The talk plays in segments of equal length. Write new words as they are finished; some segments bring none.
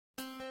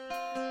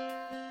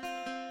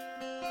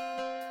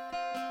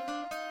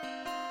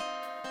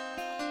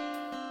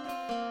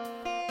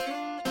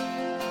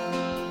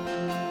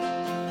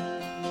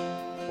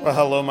Well,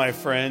 hello, my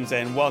friends,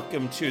 and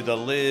welcome to the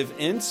Live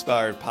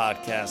Inspired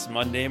Podcast,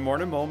 Monday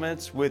Morning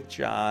Moments with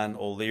John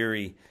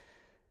O'Leary.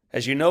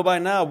 As you know by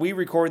now, we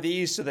record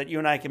these so that you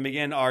and I can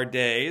begin our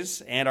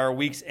days and our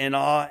weeks in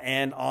awe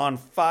and on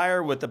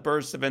fire with a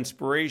burst of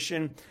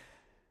inspiration.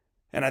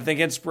 And I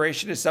think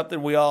inspiration is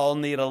something we all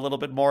need a little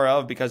bit more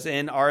of, because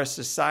in our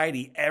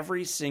society,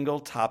 every single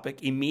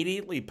topic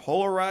immediately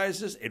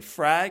polarizes, it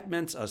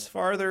fragments us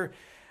farther,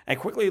 and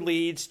quickly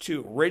leads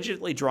to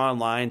rigidly drawn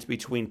lines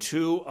between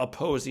two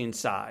opposing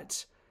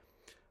sides.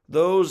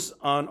 Those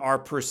on our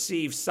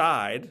perceived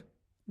side,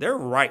 they're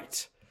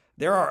right.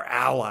 They're our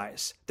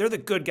allies. They're the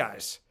good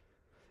guys.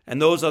 And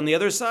those on the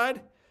other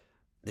side,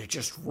 they're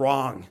just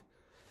wrong.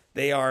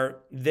 They are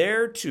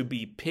there to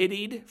be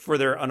pitied for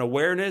their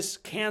unawareness,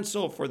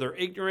 canceled for their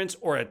ignorance,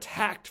 or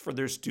attacked for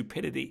their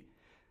stupidity.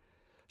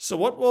 So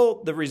what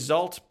will the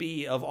result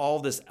be of all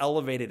this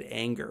elevated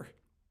anger?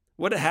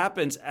 What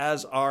happens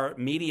as our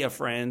media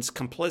friends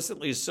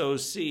complicitly sow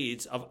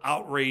seeds of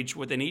outrage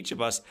within each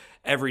of us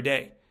every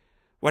day?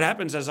 What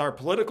happens as our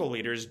political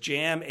leaders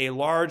jam a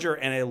larger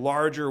and a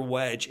larger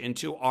wedge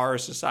into our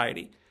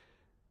society?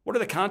 What are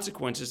the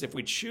consequences if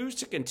we choose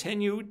to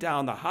continue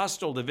down the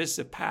hostile,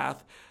 divisive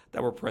path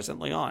that we're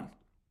presently on?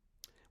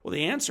 Well,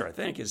 the answer, I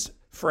think, is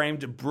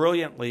framed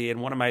brilliantly in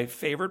one of my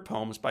favorite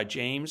poems by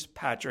James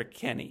Patrick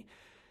Kenny.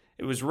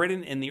 It was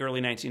written in the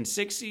early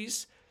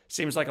 1960s.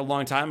 Seems like a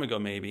long time ago,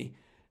 maybe,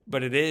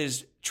 but it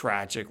is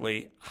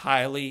tragically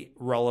highly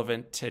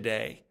relevant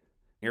today.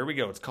 Here we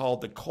go. It's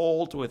called The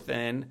Cold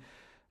Within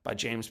by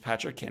James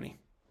Patrick Kenny.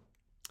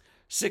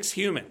 6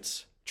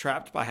 humans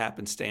trapped by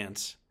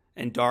happenstance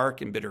in dark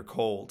and bitter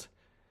cold.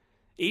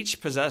 Each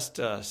possessed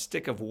a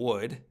stick of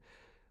wood,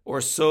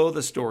 or so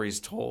the story's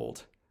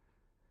told.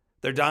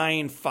 Their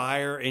dying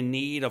fire in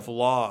need of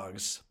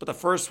logs, but the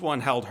first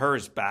one held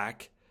hers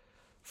back,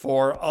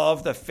 for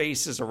of the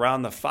faces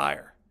around the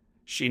fire,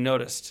 she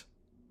noticed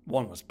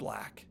one was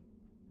black.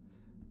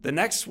 The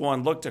next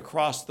one looked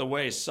across the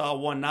way, saw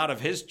one not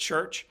of his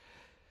church,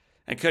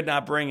 and could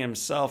not bring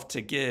himself to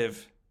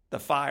give the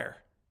fire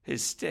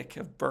his stick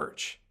of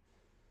birch.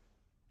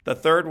 The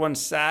third one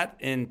sat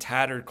in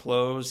tattered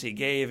clothes. He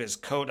gave his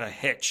coat a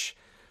hitch.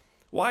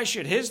 Why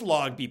should his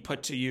log be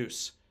put to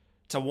use?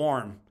 To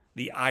warm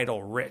the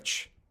idle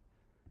rich.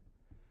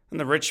 And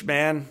the rich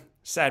man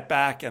sat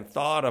back and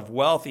thought of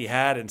wealth he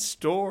had in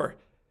store,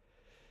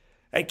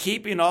 and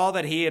keeping all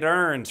that he had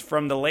earned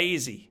from the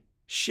lazy,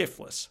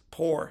 shiftless,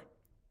 poor.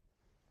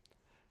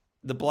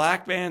 The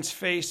black man's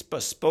face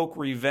bespoke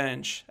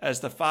revenge as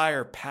the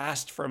fire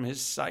passed from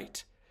his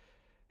sight.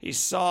 He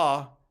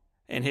saw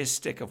in his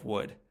stick of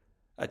wood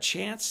a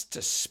chance to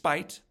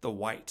spite the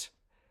white.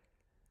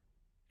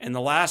 And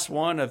the last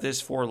one of this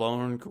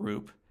forlorn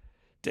group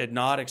did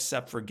not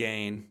accept for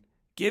gain.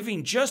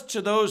 Giving just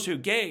to those who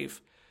gave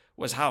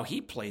was how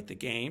he played the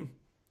game.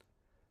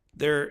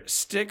 Their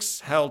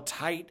sticks held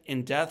tight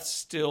in death's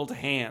stilled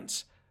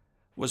hands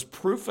was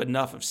proof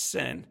enough of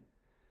sin.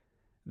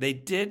 They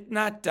did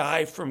not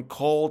die from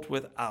cold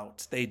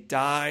without. They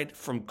died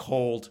from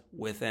cold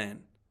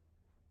within.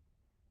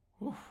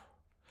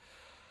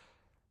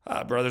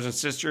 Brothers and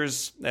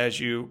sisters, as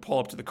you pull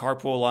up to the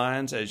carpool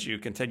lines, as you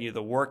continue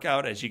the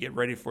workout, as you get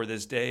ready for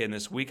this day and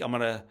this week, I'm going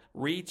to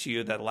read to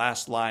you that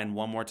last line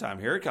one more time.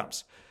 Here it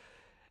comes.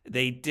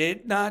 They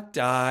did not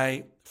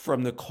die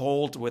from the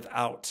cold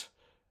without.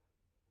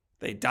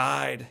 They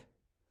died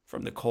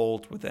from the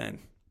cold within.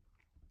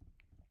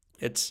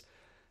 It's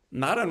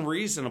not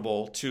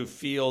unreasonable to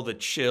feel the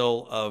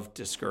chill of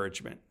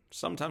discouragement.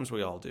 Sometimes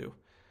we all do.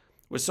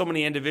 With so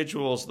many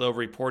individuals, though,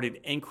 reported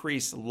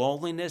increased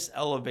loneliness,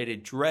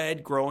 elevated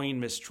dread,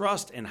 growing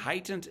mistrust, and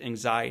heightened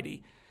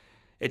anxiety,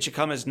 it should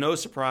come as no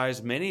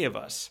surprise many of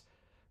us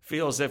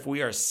feel as if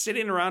we are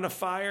sitting around a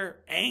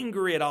fire,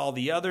 angry at all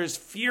the others,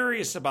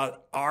 furious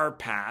about our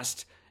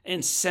past,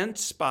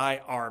 incensed by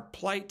our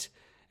plight,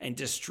 and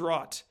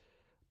distraught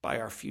by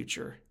our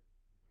future.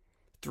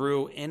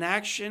 Through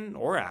inaction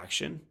or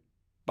action,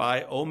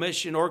 by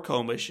omission or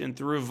commission,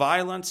 through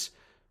violence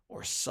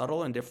or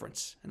subtle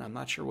indifference, and I'm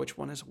not sure which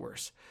one is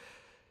worse.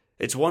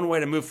 It's one way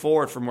to move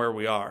forward from where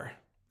we are,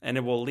 and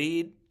it will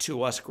lead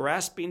to us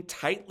grasping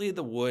tightly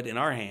the wood in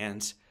our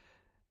hands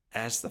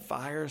as the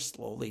fire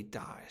slowly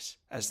dies,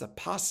 as the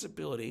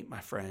possibility, my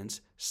friends,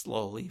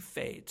 slowly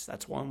fades.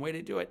 That's one way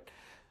to do it.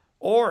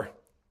 Or,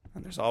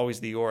 and there's always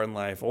the or in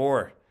life,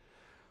 or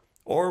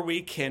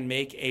we can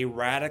make a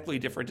radically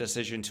different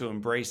decision to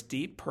embrace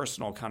deep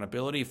personal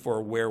accountability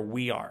for where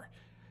we are,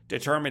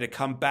 determined to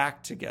come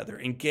back together,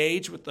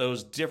 engage with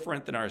those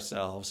different than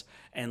ourselves,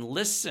 and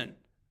listen,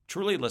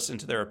 truly listen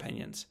to their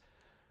opinions.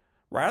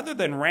 Rather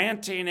than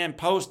ranting and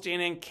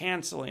posting and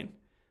canceling,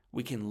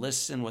 we can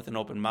listen with an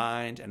open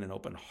mind and an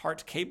open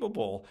heart,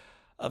 capable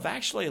of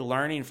actually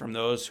learning from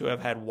those who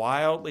have had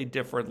wildly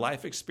different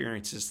life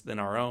experiences than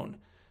our own.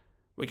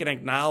 We can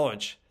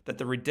acknowledge that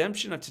the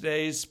redemption of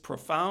today's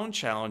profound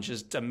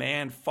challenges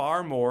demand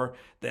far more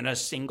than a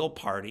single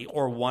party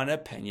or one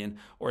opinion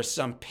or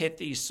some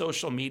pithy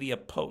social media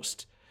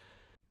post.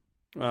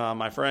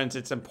 My friends,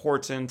 it's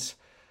important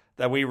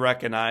that we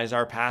recognize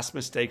our past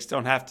mistakes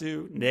don't have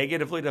to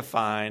negatively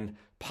define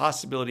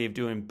possibility of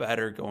doing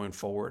better going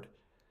forward.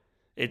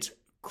 It's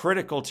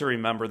critical to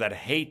remember that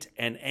hate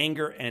and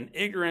anger and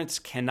ignorance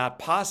cannot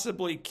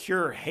possibly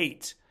cure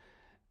hate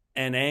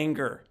and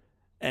anger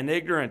and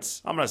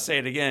ignorance. I'm going to say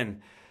it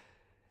again.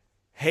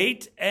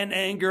 Hate and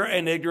anger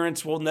and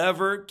ignorance will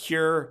never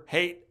cure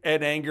hate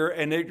and anger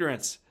and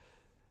ignorance.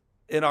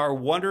 In our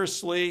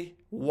wondrously,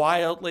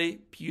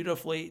 wildly,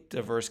 beautifully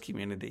diverse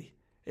community,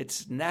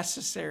 it's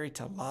necessary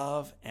to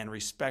love and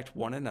respect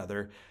one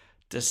another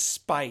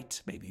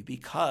despite, maybe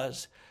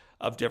because,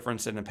 of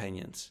difference in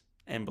opinions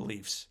and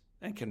beliefs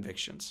and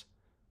convictions.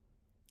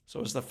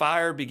 So as the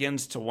fire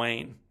begins to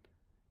wane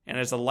and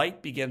as the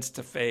light begins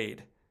to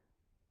fade,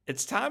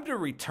 it's time to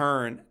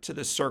return to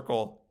the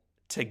circle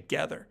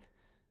together.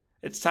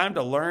 It's time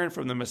to learn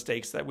from the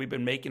mistakes that we've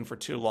been making for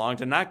too long,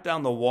 to knock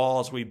down the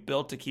walls we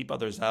built to keep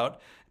others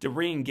out, to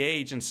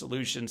re-engage in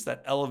solutions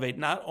that elevate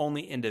not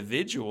only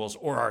individuals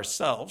or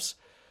ourselves,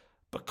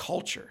 but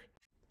culture.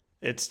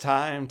 It's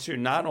time to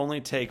not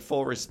only take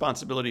full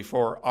responsibility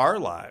for our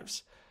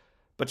lives,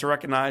 but to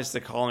recognize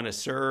the calling to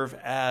serve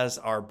as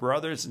our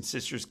brothers and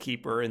sisters'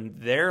 keeper in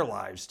their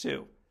lives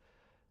too.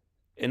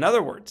 In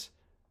other words,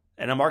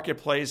 in a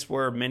marketplace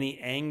where many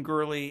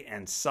angrily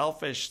and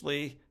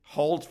selfishly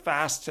hold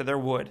fast to their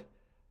wood,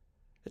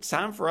 it's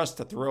time for us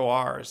to throw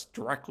ours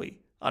directly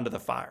onto the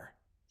fire.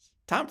 It's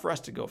time for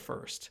us to go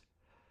first.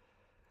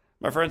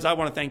 My friends, I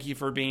want to thank you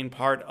for being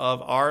part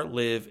of our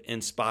Live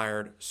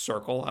Inspired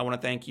Circle. I want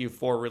to thank you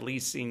for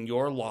releasing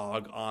your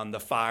log on the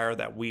fire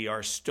that we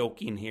are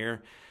stoking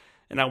here.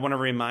 And I want to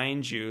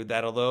remind you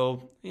that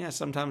although,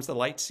 sometimes the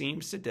light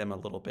seems to dim a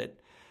little bit,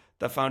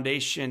 the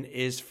foundation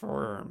is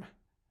firm.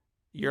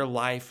 Your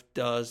life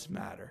does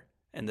matter,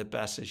 and the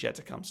best is yet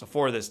to come. So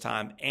for this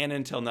time, and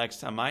until next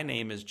time, my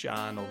name is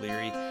John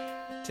O'Leary.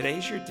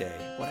 Today's your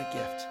day. What a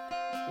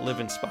gift. Live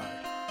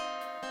inspired.